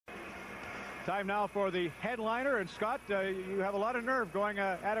Time now for the headliner. And Scott, you have a lot of nerve going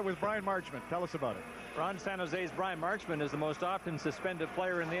at it with Bryan Marchment. Tell us about it. Ron, San Jose's Bryan Marchment is the most often suspended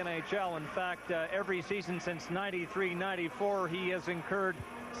player in the NHL. In fact, every season since 93-94, he has incurred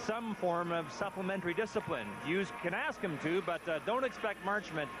some form of supplementary discipline. You can ask him to, but don't expect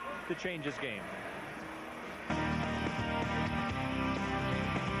Marchment to change his game.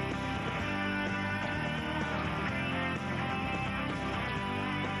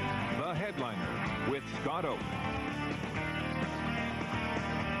 The headliner with Scott Oak.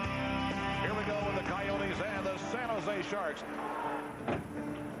 Here we go with the Coyotes and the San Jose Sharks.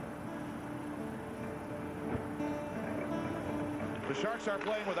 The Sharks are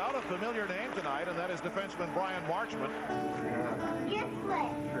playing without a familiar name tonight, and that is defenseman Bryan Marchment.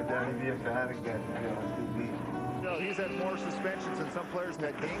 For Danny be a fan again, you know, he's had more suspensions than some players in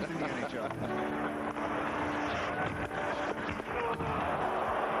that games in the NHL.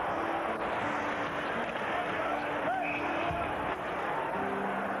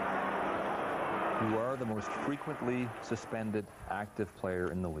 You are the most frequently suspended active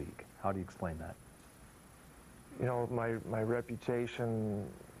player in the league. How do you explain that? You know, my reputation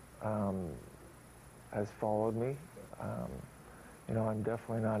has followed me. You know, I'm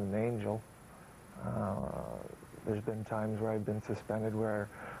definitely not an angel. There's been times where I've been suspended where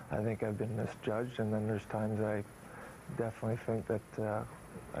I think I've been misjudged, and then there's times I definitely think that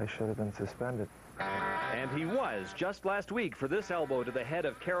I should have been suspended. And he was just last week for this elbow to the head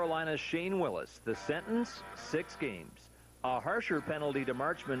of Carolina's Shane Willis. The sentence, 6 games. A harsher penalty to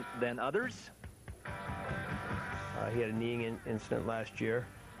Marchment than others. He had a kneeing incident last year,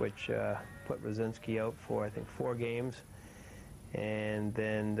 which put Rosinski out for, I think, 4 games. And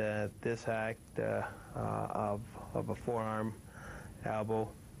then this act of a forearm elbow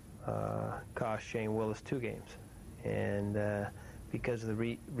cost Shane Willis 2 games. And because of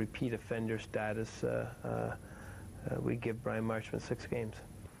the repeat offender status, we give Bryan Marchment 6 games.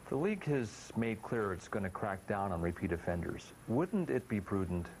 The league has made clear it's going to crack down on repeat offenders. Wouldn't it be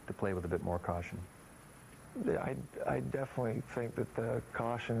prudent to play with a bit more caution? I definitely think that the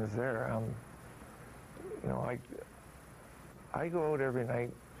caution is there. You know, I go out every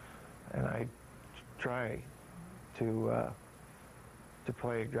night and I try to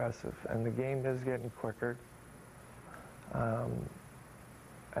play aggressive, and the game is getting quicker.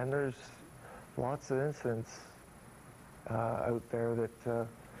 And there's lots of incidents out there that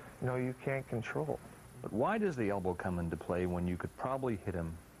you know, you can't control. But why does the elbow come into play when you could probably hit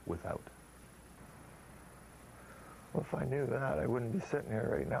him without? Well, if I knew that, I wouldn't be sitting here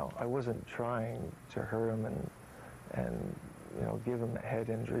right now. I wasn't trying to hurt him and you know, give him a head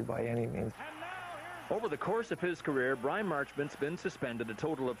injury by any means. Over the course of his career, Bryan Marchment's been suspended a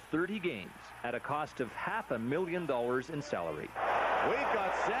total of 30 games at a cost of $500,000 in salary. Wade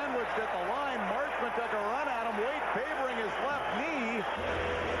got sandwiched at the line. Marchment took a run at him. Wade favoring his left knee.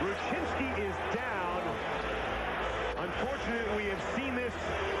 Ruchinski is down. Unfortunately, we have seen this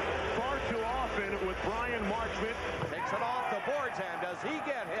far too often with Bryan Marchment. Takes it off the boards, and does he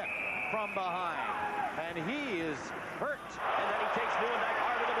get hit from behind? And he is hurt. And then he takes Nieuwendyk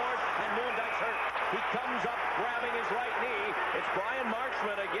hard to the boards, and Nieuwendyk's hurt. He comes up grabbing his right knee. It's Bryan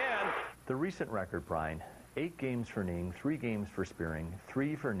Marchment again. The recent record, Bryan, 8 games for kneeing, 3 games for spearing,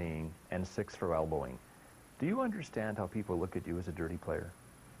 3 for kneeing, and 6 for elbowing. Do you understand how people look at you as a dirty player?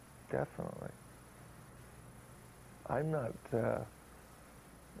 Definitely. I'm not,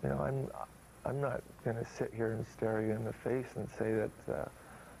 you know, I'm not going to sit here and stare you in the face and say that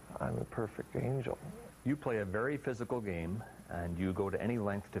I'm a perfect angel. You play a very physical game, and you go to any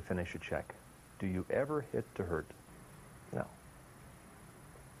length to finish a check. Do you ever hit to hurt? No.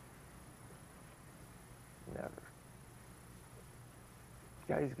 Never.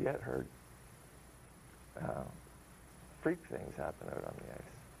 Guys get hurt. Freak things happen out on the ice.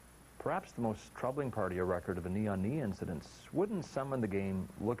 Perhaps the most troubling part of your record of the knee-on-knee incidents, wouldn't some in the game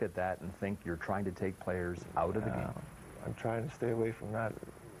look at that and think you're trying to take players out of the game? I'm trying to stay away from that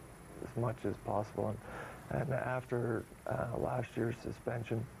as much as possible. And after last year's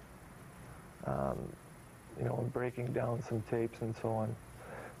suspension, you know, breaking down some tapes and so on,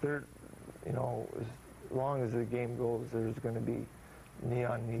 there, you know, as long as the game goes, there's going to be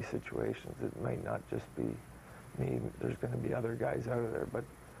knee-on-knee situations. It might not just be me. There's going to be other guys out of there. But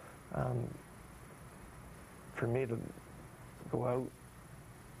for me to go out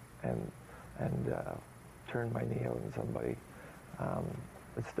and turn my knee out on somebody,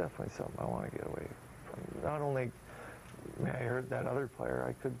 it's definitely something I want to get away from. Not only may I hurt that other player,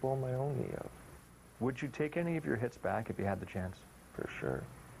 I could blow my own knee out. Would you take any of your hits back if you had the chance? For sure.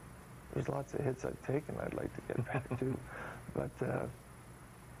 There's lots of hits I've taken I'd like to get back to. But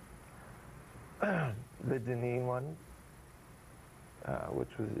the Dineen one,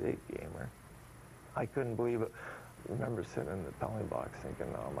 which was the 8-gamer. I couldn't believe it. I remember sitting in the penalty box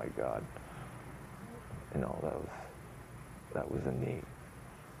thinking, oh my God, you know, that was a knee.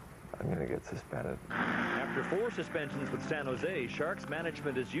 I'm going to get suspended. After 4 suspensions with San Jose, Sharks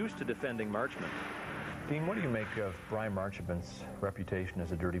management is used to defending Marchment. Dean, what do you make of Bryan Marchment's reputation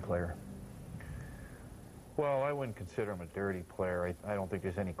as a dirty player? Well, I wouldn't consider him a dirty player. I don't think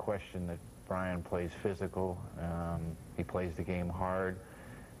there's any question that Bryan plays physical. He plays the game hard.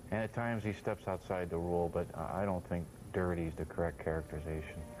 And at times he steps outside the rule, but I don't think dirty is the correct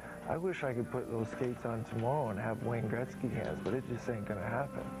characterization. I wish I could put those skates on tomorrow and have Wayne Gretzky hands, but it just ain't gonna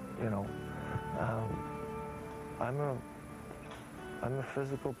happen, you know. I'm a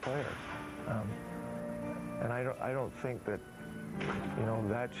physical player, and I don't think that, you know,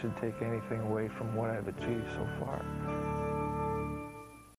 that should take anything away from what I've achieved so far.